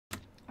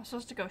I'm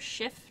supposed to go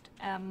shift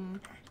M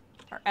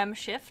or M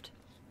shift.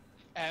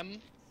 M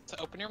to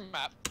open your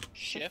map.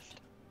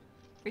 Shift.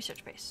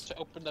 Research base. To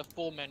open the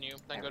full menu,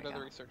 then There go we to the go.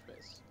 research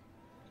base.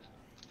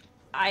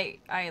 I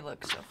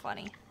look so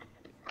funny.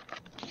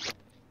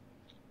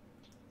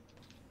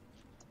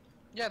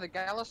 Yeah, the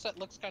gala set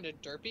looks kind of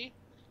derpy,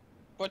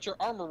 but your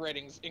armor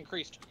ratings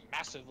increased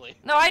massively.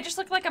 No, I just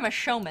look like I'm a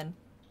showman.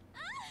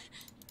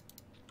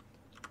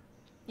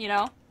 You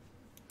know?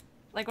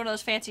 Like one of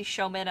those fancy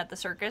showmen at the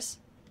circus.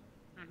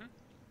 Mm-hmm.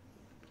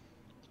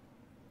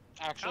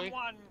 Actually,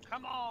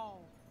 Come on!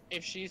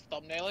 if she's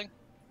thumbnailing,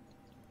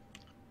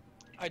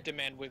 I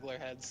demand Wiggler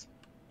heads.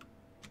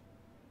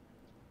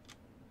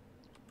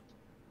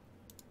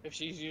 If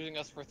she's using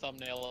us for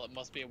thumbnail, it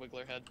must be a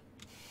Wiggler head.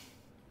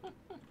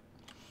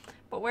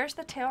 But where's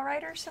the tail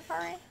rider,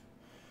 Safari?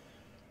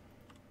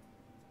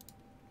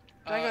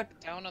 Do I go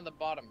down on the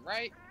bottom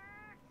right.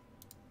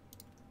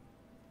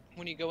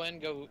 When you go in,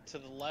 go to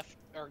the left,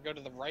 or go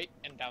to the right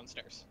and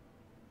downstairs.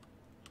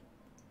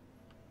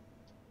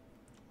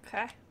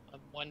 Okay.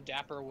 One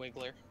dapper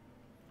Wiggler.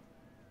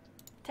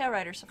 Tail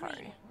rider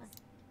Safari.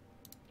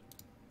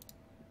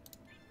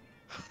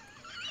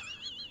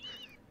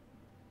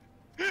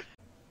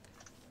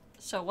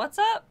 So what's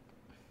up?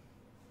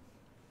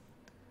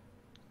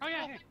 Oh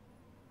yeah, hey.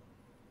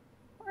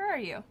 Where are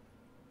you?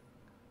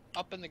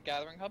 Up in the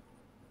gathering hub.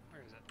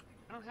 Where is it?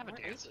 I don't have a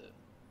Where dance. is it?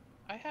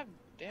 I have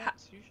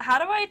dance. Usually. How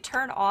do I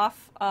turn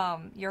off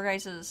your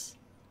guys'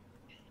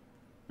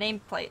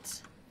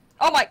 nameplates?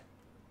 Oh my!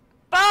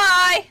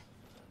 Bye!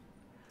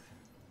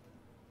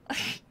 Well,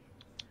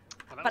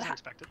 that But was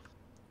unexpected.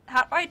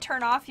 How do I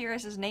turn off your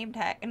guys'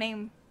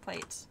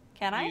 nameplates?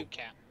 Can I? You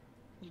can.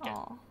 You can.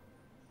 Aw.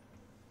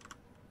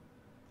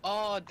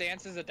 Oh,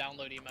 dance is a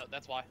download emote.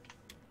 That's why.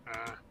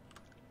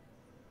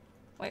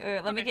 Wait,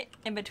 let me get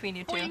in between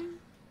you two. Boing.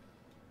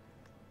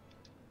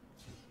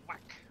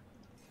 Whack.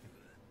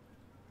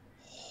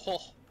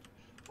 Oh.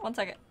 1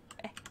 second.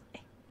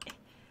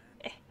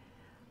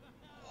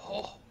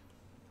 Oh.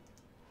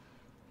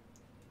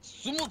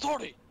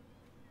 Sumotori.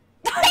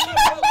 You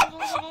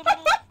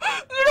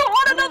don't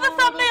want another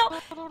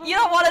thumbnail! You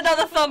don't want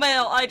another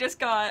thumbnail I just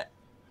got.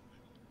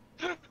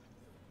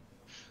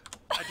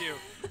 I do.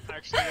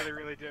 Actually, I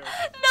really do.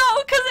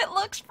 No, because it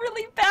looks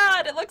really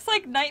bad. It looks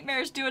like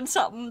Nightmare's doing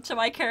something to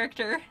my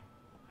character.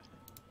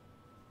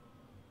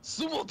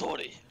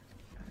 Sumotori.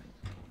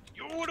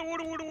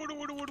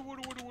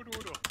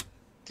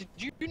 Did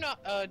you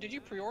not? Did you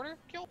pre-order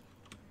Kill?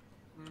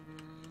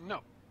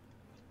 No.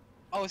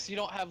 Oh, so you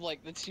don't have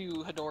like the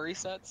 2 Hidori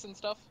sets and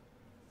stuff?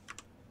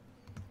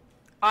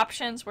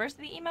 Options. Where's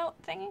the emote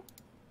thingy?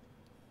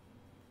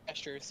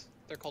 Gestures.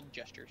 They're called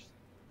gestures.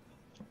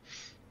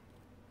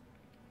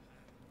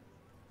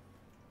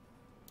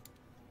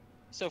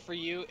 So for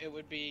you, it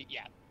would be,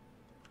 yeah.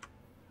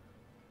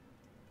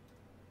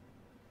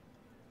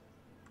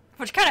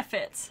 Which kind of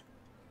fits.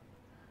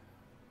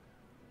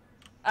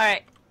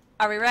 Alright.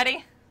 Are we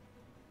ready?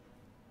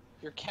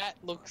 Your cat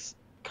looks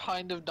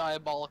kind of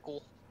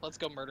diabolical. Let's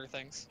go murder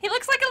things. He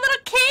looks like a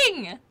little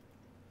king!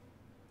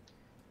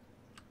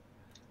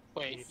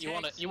 Wait, you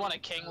want a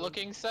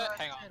king-looking set?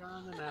 Hang on.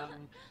 On the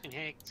mountain and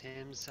makes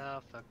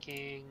himself a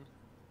king.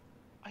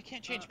 I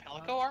can't change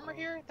Palico armor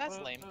here? That's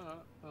lame.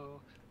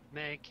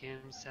 Make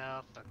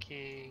himself a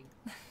king.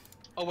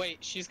 Oh wait,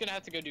 she's gonna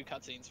have to go do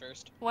cutscenes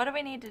first. What do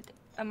we need to do?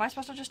 Am I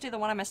supposed to just do the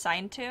one I'm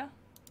assigned to?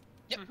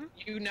 Yep,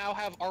 you now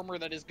have armor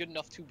that is good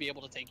enough to be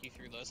able to take you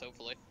through those,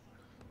 hopefully.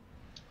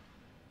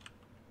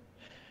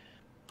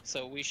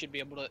 So we should be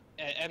able to,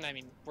 and I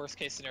mean, worst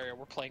case scenario,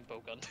 we're playing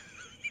bowgun.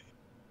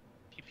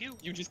 Pew pew.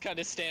 You just kind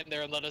of stand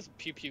there and let us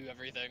pew pew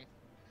everything.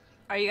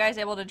 Are you guys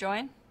able to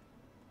join?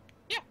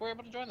 Yeah, we're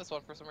able to join this one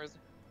for some reason.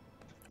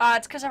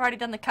 It's because I've already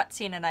done the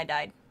cutscene and I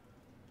died.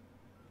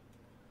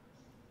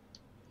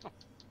 Oh,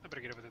 I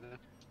better get over there then.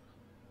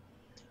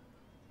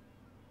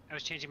 I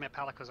was changing my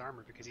Palico's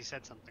armor because he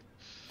said something.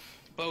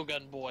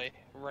 Bowgun boy,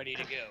 ready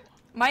to go.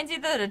 Mine's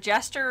either the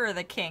jester or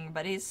the king,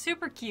 but he's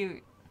super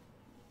cute.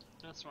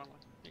 That's the wrong one.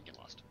 You get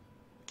lost.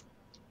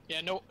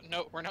 Yeah, no,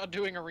 we're not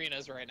doing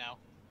arenas right now.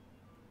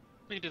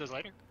 We can do those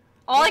later.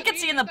 All I What, can you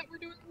see in think the that we're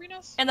doing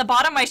arenas?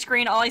 bottom of my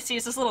screen, all I see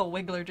is this little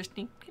wiggler just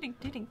ding ding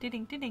ding ding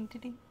ding ding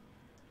ding.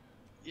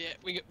 Yeah,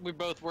 we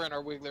both wearing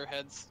our Wiggler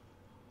heads.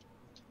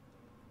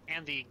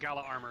 And the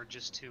gala armor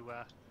just to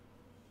show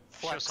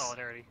Flex.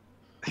 solidarity.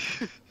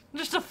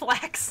 Just a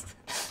flex.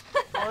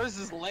 Ours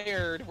is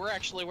layered. We're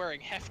actually wearing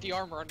hefty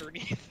armor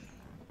underneath.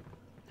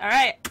 All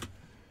right.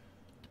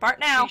 Depart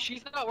now. See,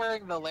 she's not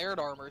wearing the layered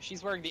armor.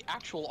 She's wearing the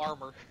actual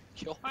armor.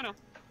 Kill. I know.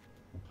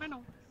 I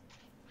know.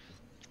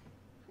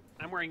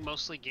 I'm wearing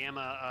mostly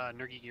gamma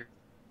nergy gear.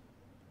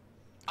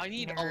 I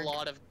need Nerd. a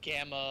lot of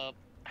gamma.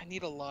 I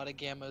need a lot of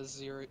gamma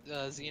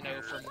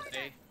Xeno for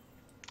my.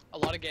 A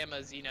lot of gamma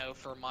Xeno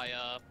for my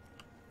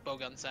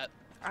bowgun set.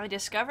 I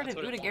discovered That's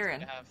an what it wants me Udagaran.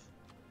 to have.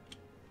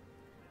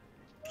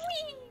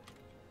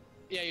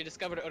 Yeah, you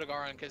discovered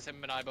Odotmaster because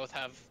him and I both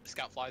have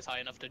scout flies high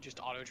enough to just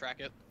auto track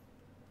it.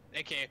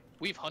 AKA,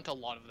 we've hunted a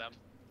lot of them.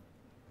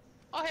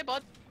 Oh, hey,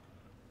 bud.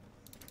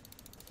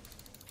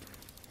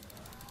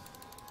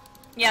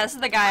 Yeah, this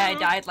is the guy I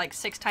died like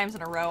 6 times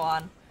in a row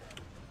on.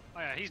 Oh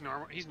yeah, he's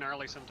normal. He's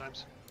gnarly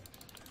sometimes.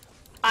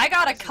 I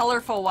got a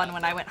colorful one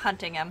when I went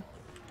hunting him.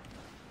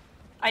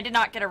 I did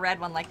not get a red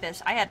one like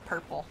this. I had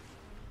purple.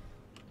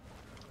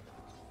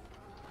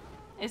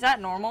 Is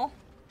that normal?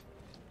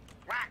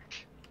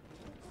 Whack!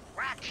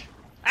 Whack!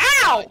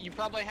 Ow! You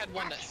probably had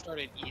one that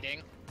started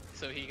eating,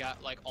 so he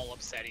got like all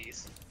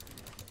upsetties.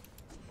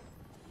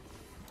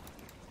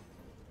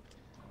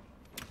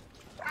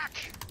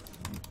 Whack!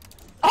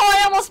 Oh,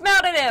 I almost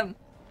mounted him!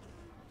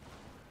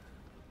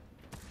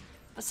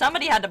 But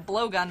somebody had to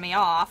blowgun me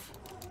off.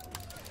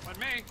 Not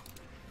me.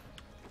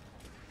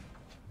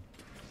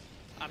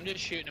 I'm just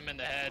shooting him in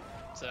the head,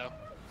 so.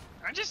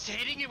 I'm just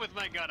hitting it with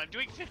my gun. I'm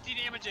doing 50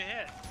 damage a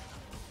hit.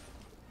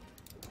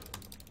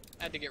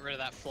 I had to get rid of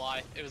that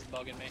fly. It was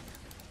bugging me.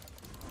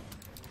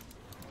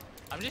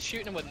 I'm just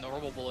shooting him with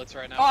normal bullets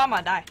right now. Oh, I'm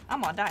gonna die.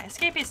 I'm gonna die.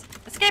 Escapees!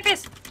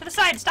 Escapees! To the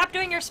side! Stop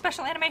doing your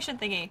special animation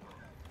thingy.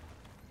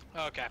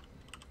 Okay.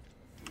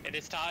 It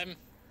is time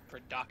for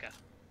DACA.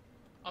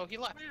 Oh, he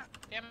left.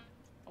 Damn it.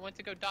 I went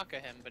to go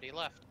DACA him, but he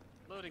left.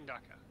 Loading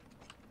DACA.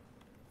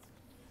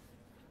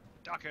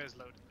 DACA is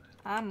loaded.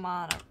 I'm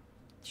on a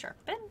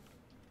sharpen.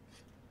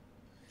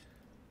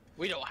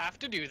 We don't have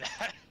to do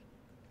that.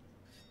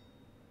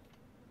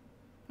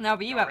 No,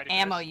 but you Y'all have ready for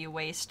ammo this? you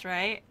waste,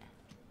 right?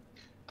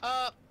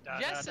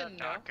 Yes and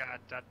no.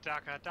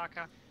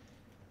 DACA.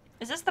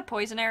 Is this the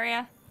poison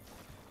area?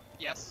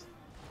 Yes.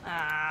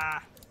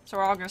 Ah. So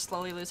we're all gonna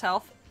slowly lose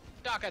health?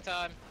 DACA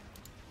time.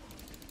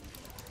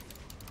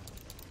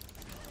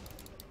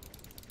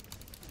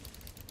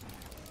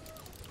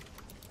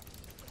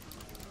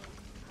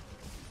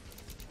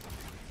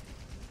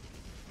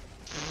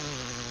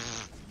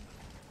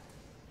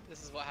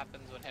 This is what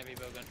happens when heavy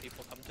bowgun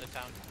people come to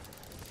town.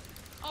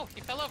 Oh,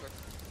 he fell over.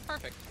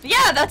 Perfect.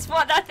 Yeah, that's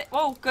what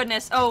oh,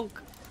 goodness. Oh,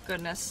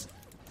 goodness.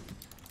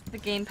 The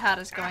gamepad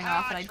is going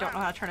off and I don't know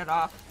how to turn it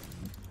off.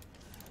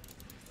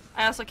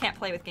 I also can't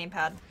play with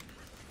gamepad.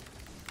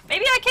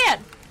 Maybe I can!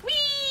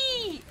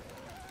 Whee!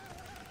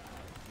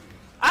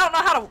 I don't know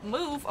how to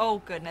move.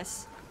 Oh,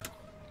 goodness.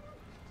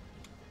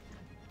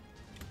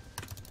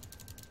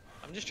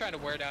 I'm just trying to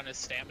wear down his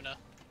stamina.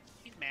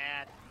 He's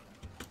mad.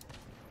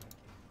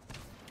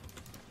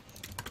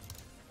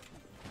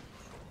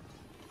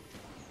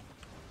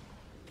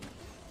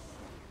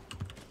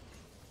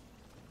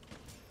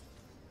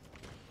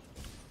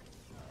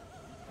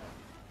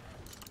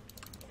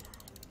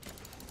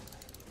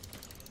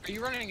 Are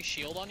you running a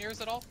shield on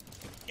yours at all?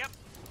 Yep.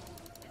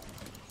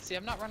 See,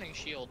 I'm not running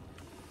shield.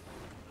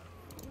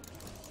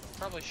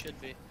 Probably should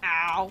be.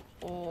 Ow.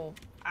 Oh.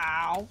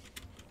 Ow.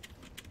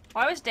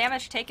 Why was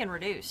damage taken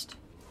reduced?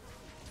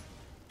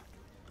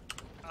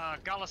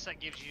 Galaset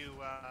gives you,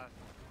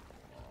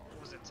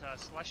 what was it,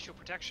 celestial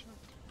protection?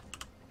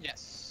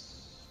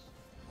 Yes.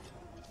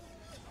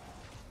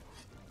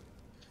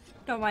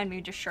 Don't mind me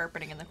just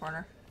sharpening in the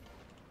corner.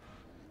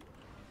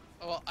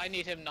 Well, I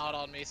need him not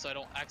on me so I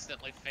don't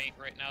accidentally faint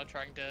right now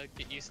trying to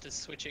get used to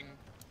switching.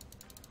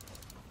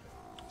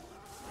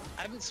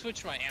 I haven't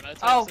switched my ammo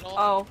types at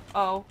all.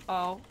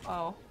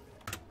 Oh.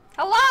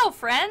 Hello,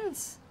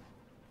 friends!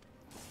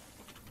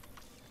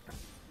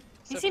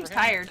 He So seems for him,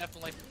 tired.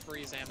 Definitely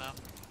freeze ammo.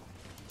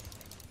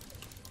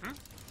 Hmm?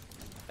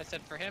 I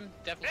said for him,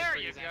 definitely There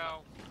freeze you ammo.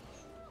 go.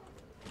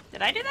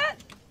 Did I do that?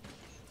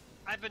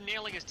 I've been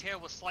nailing his tail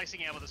with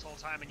slicing ammo this whole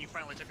time, and you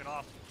finally took it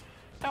off.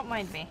 Don't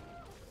mind me.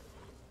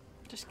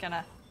 Just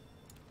gonna...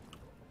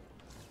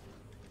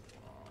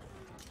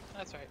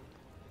 That's right.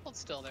 Hold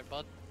still there,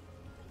 bud.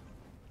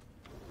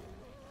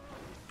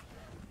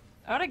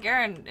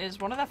 Odotmaster is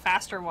one of the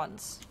faster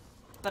ones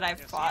that I've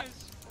Yes, fought. he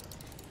is.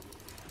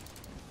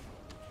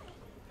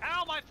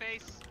 Ow, my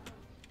face!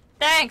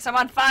 Thanks, I'm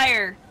on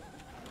fire!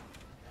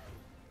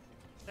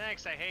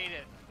 Thanks, I hate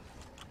it.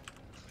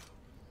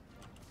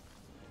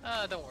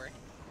 Don't worry.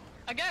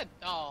 Again!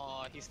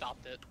 Oh, he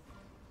stopped it.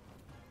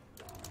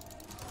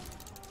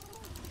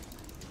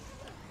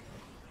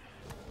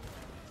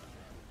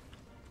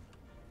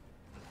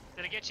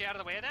 Did I get you out of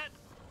the way of that?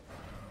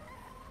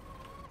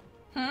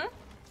 Hmm?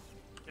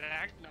 Did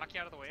I knock you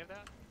out of the way of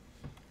that?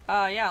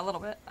 Yeah, a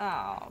little bit.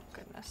 Oh,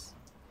 goodness.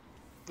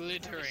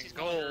 Glittering He's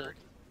gold. nerd.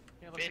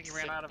 Yeah, looks like Bits he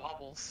ran and out of.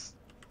 bubbles.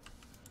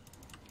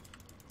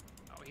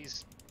 Oh,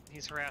 he's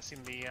harassing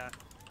the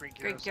Great Gyros.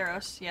 Great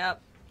Gyros,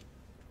 yep.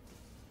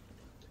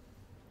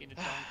 Get it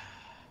done.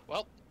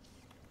 Well,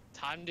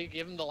 time to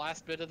give him the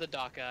last bit of the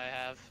DACA I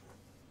have.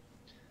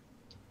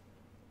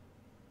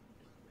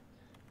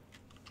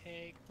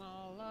 Take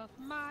all of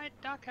my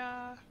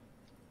DACA.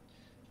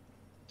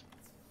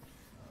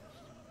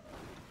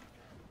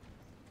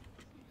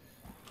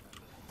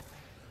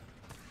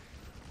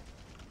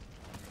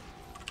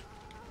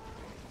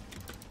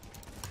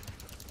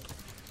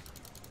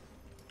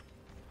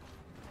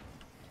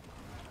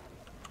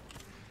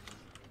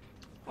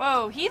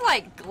 Whoa, he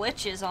like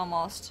glitches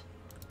almost.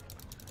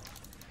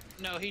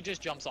 No, he just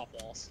jumps off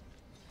walls.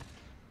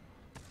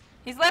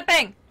 He's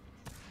lipping!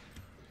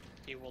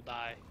 He will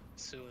die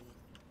soon.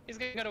 He's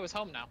gonna go to his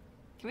home now.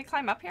 Can we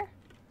climb up here?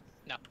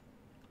 No.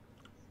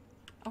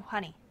 Oh,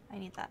 honey. I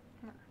need that.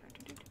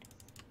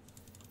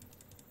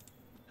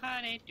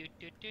 Honey, do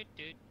do do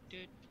do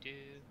do do.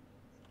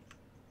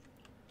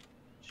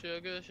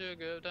 Sugar,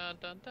 sugar, dun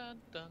dun dun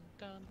dun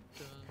dun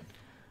dun.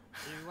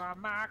 You are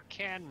my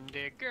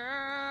candy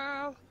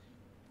girl,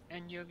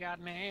 and you got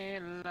me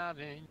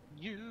loving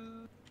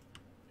you.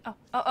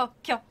 Oh,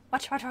 kill.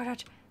 Watch.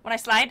 When I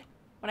slide,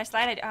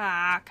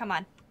 come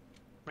on.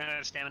 Ran out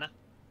of stamina.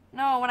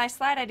 No, when I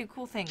slide, I do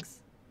cool things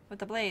with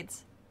the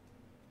blades.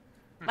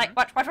 Like,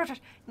 watch.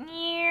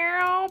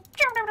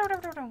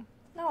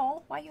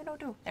 No, why you no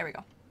do? There we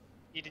go.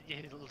 You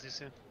hit it a little too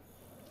soon.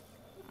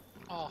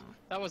 Oh,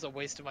 that was a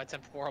waste of my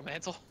temporal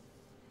mantle.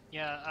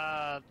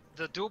 Yeah,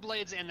 the dual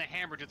blades and the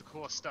hammer do the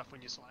coolest stuff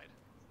when you slide.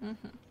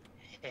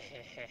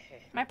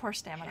 My poor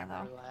stamina,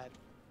 though. Lad.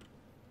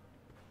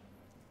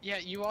 Yeah,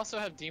 you also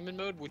have demon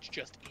mode, which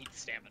just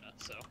eats stamina,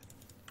 so.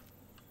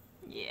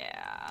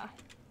 Yeah.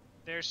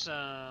 There's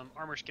some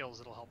armor skills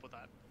that'll help with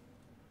that.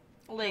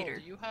 Later.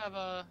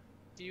 Oh,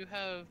 do you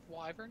have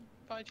Wyvern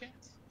by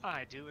chance?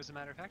 I do, as a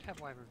matter of fact, have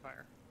Wyvern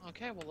Fire.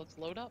 Okay, well let's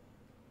load up.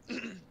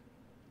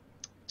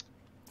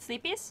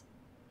 Sleepies?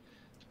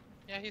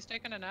 Yeah, he's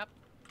taking a nap.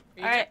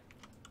 Alright.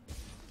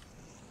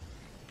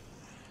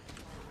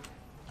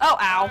 Oh,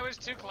 ow. I was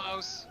too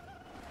close.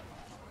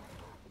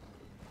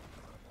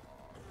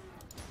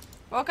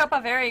 Woke up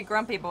a very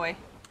grumpy boy.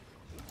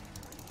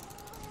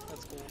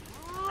 That's cool.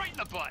 Right in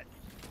the butt.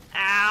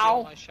 Ow.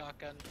 Kill my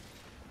shotgun.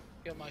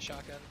 Kill my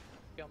shotgun.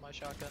 Kill my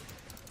shotgun.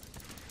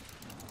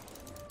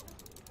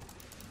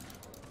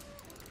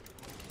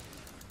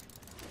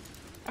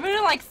 I'm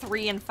doing like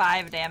 3 and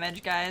 5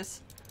 damage,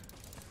 guys.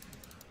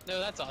 No,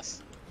 that's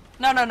us.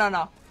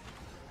 No.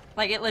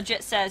 Like, it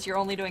legit says you're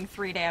only doing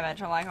 3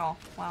 damage. I'm like, oh,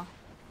 wow.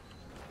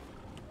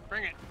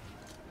 Bring it.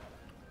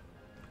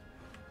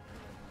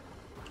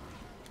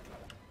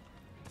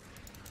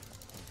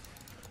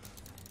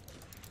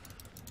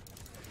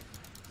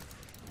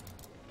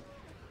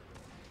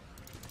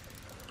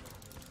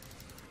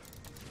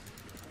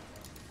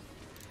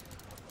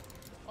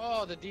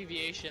 Oh, the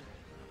deviation.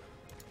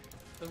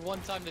 The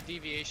one time the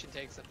deviation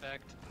takes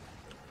effect.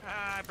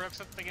 Ah, I broke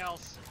something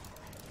else.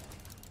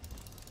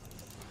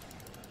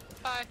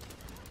 Hi.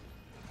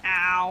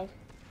 Ow.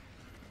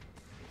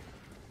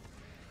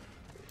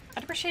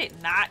 I'd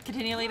appreciate not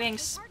continually being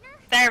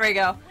there we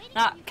go.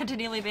 Not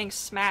continually being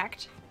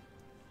smacked.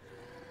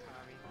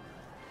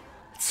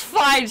 It's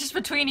fine, just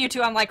between you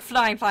two I'm like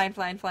flying.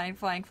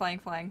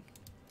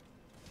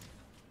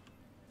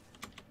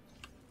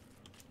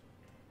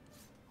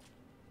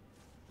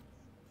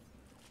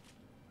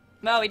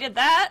 Well, we did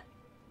that.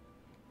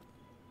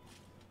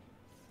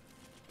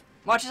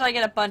 Watch as I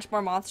get a bunch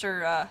more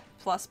monster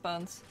plus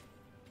bones.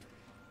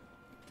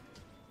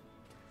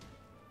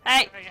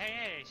 Hey!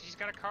 Hey, she's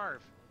got a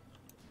carve.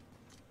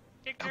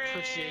 Victory!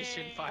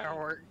 Appreciation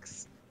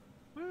fireworks.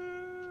 Woo!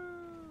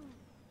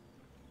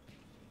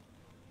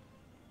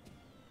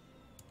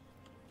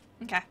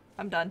 Okay,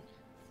 I'm done.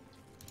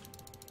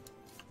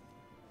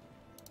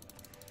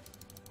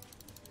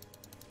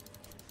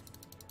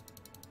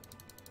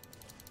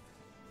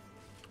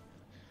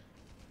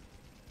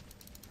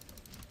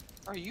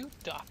 Are you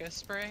DACA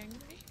spraying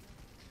me?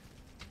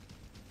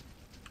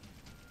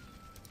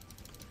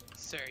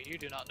 Sir, you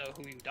do not know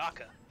who you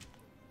DACA.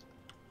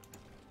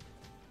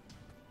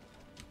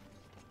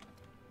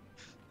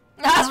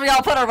 As we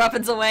all put our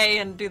weapons away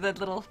and do the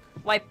little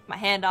wipe my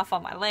hand off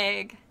on my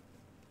leg.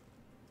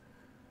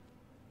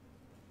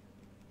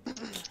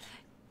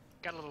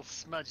 Got a little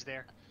smudge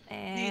there.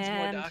 Needs more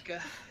And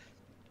DACA.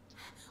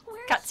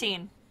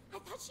 cutscene. I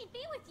thought she'd be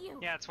with you.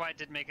 Yeah, that's why it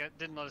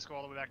didn't let us go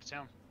all the way back to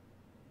town.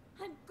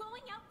 I'm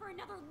going out for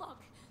another look.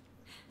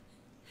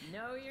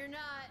 No, you're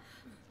not.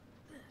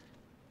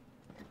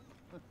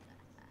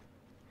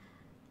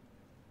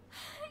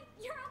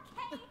 You're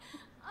okay.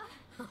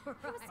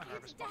 I was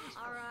scared to death.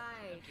 All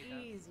right,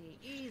 easy.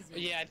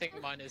 Yeah, I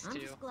think mine is I'm too.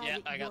 just glad Yeah,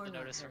 that I got you're the not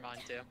notice for hurt. mine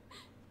too.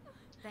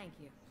 Thank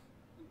you.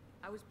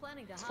 I was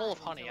planning to It's hide full of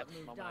honey until at it the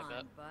moved moment, I on,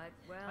 bet. but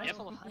well, Yeah,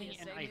 full of honey you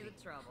and saved me ivy.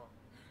 the trouble.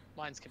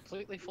 Mine's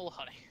completely full of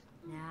honey.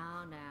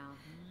 Now,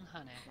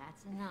 Honey.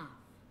 that's enough.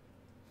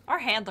 Our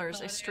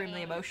handler's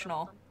extremely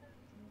emotional.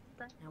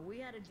 Now we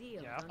had a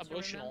deal. Yeah. Don't you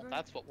Emotional, remember?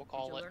 that's what we'll Did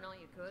call you it. learn all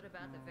you could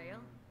about the veil?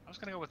 I was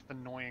gonna go with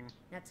annoying.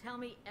 Now tell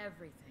me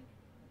everything.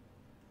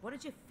 What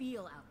did you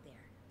feel out there?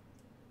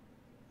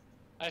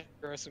 I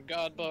grow some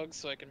god bugs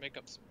so I can make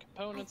up some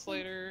components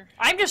later.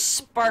 I'm just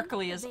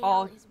sparkly as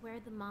all. Is where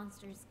the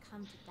monsters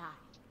come to die.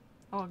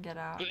 Oh, get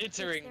out. Glittering It's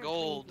their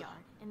gold. graveyard,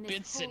 and this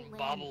bits whole and land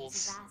bubbles.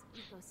 is a vast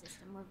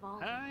ecosystem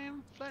revolving. I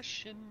am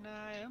flesh and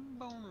I am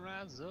bone,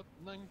 rise up,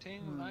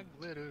 maintain like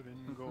glitter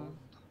and gold.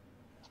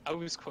 I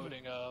was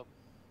quoting,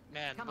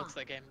 man, Come what's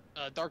on. that game?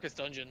 Darkest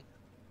Dungeon.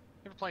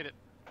 Never played it.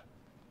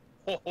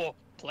 Ho,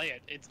 play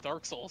it. It's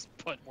Dark Souls,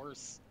 but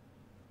worse.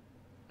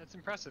 That's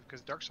impressive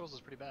because Dark Souls is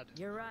pretty bad.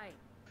 You're right.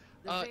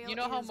 The veil You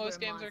know how is most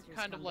where games are monsters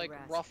kind of come to like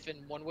rest. rough in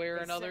one way or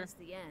They another? sense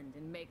the end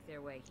and make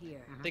their way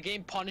here. Mhm. The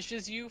game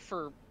punishes you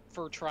for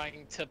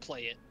trying to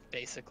play it,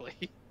 basically.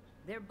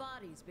 Their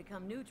bodies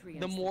become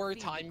nutrients. The that more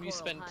feed time you coral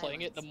spend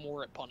playing it, the highlands.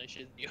 more it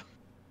punishes you.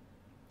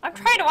 I'm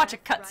trying to watch a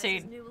Death rises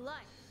cutscene. new life,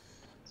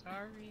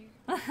 Sorry.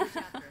 which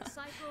after a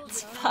cycle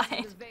It's returns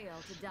fine. to the veil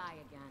to die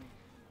again.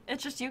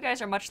 It's just you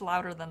guys are much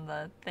louder than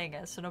the thing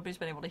is, so nobody's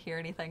been able to hear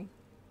anything.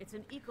 It's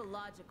an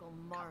ecological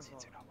marvel.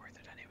 Cutscenes are not worth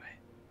it anyway.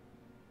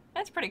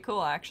 That's pretty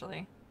cool,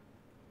 actually.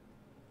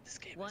 This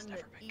game One has that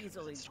never been good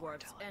easily with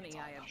dwarfs storytelling. any It's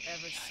all I have about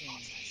ever shut seen.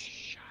 up.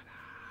 Shut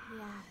up.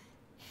 Yeah.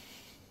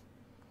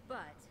 But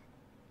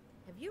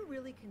have you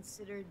really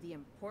considered the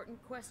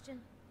important question?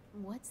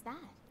 What's that?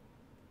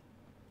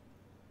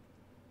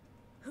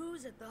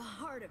 Who's at the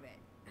heart of it?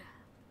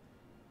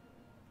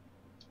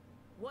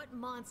 What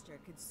monster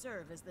could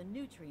serve as the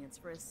nutrients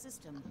for a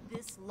system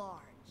this large?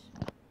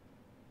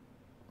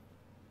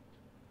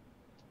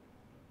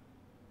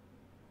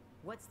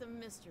 What's the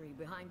mystery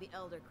behind the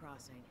Elder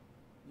Crossing?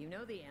 You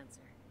know the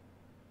answer.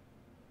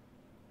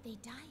 They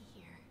die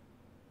here.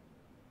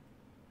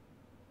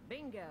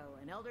 Bingo!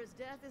 An Elder's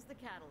death is the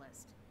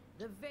catalyst.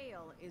 The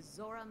Veil is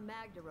Zora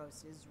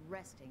Magdaros's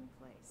resting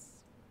place.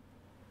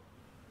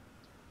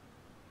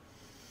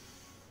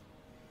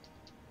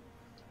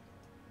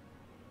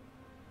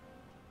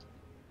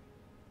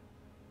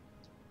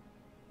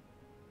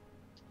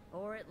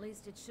 Or at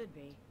least it should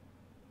be.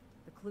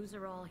 The clues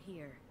are all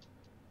here,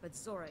 but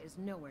Zora is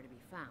nowhere to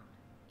be found.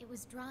 It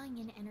was drawing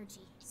in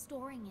energy,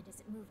 storing it as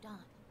it moved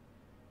on.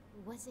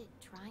 Was it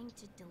trying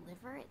to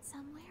deliver it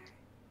somewhere?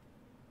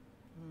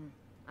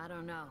 I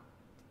don't know.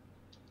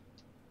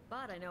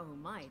 But I know who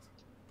might.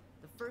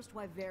 The first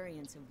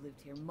Wyverians have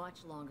lived here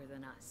much longer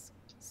than us.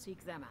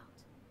 Seek them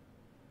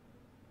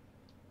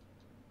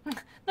out.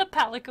 The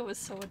Palico is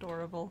so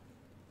adorable.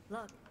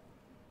 Look,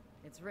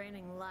 it's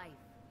raining life.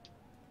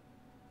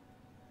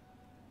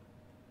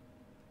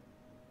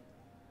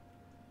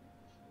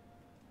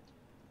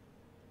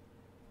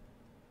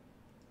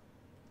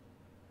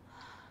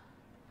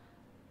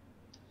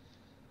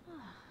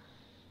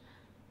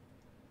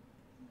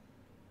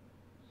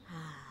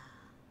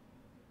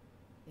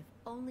 If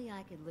only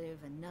I could live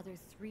another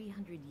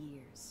 300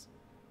 years.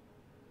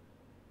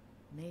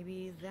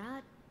 Maybe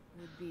that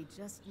would be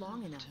just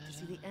long enough to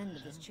see the end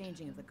of this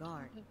changing of the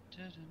guard.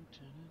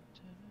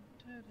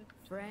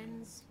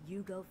 Friends,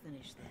 you go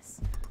finish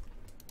this.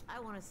 I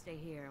want to stay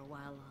here a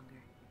while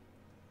longer.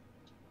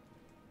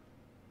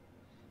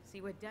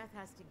 See what death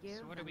has to give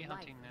So what are and we life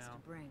hunting has now? to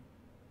bring.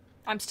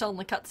 I'm still in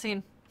the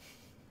cutscene.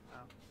 Oh.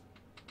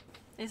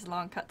 It's a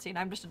long cutscene.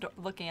 I'm just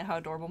looking at how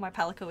adorable my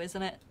Palico is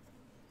in it.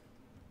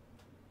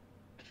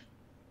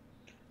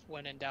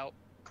 When in doubt,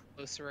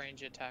 close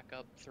range attack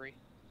up 3.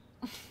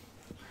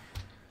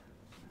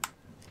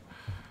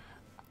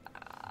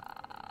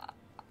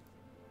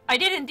 I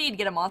did indeed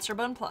get a Monster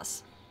Bone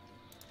Plus.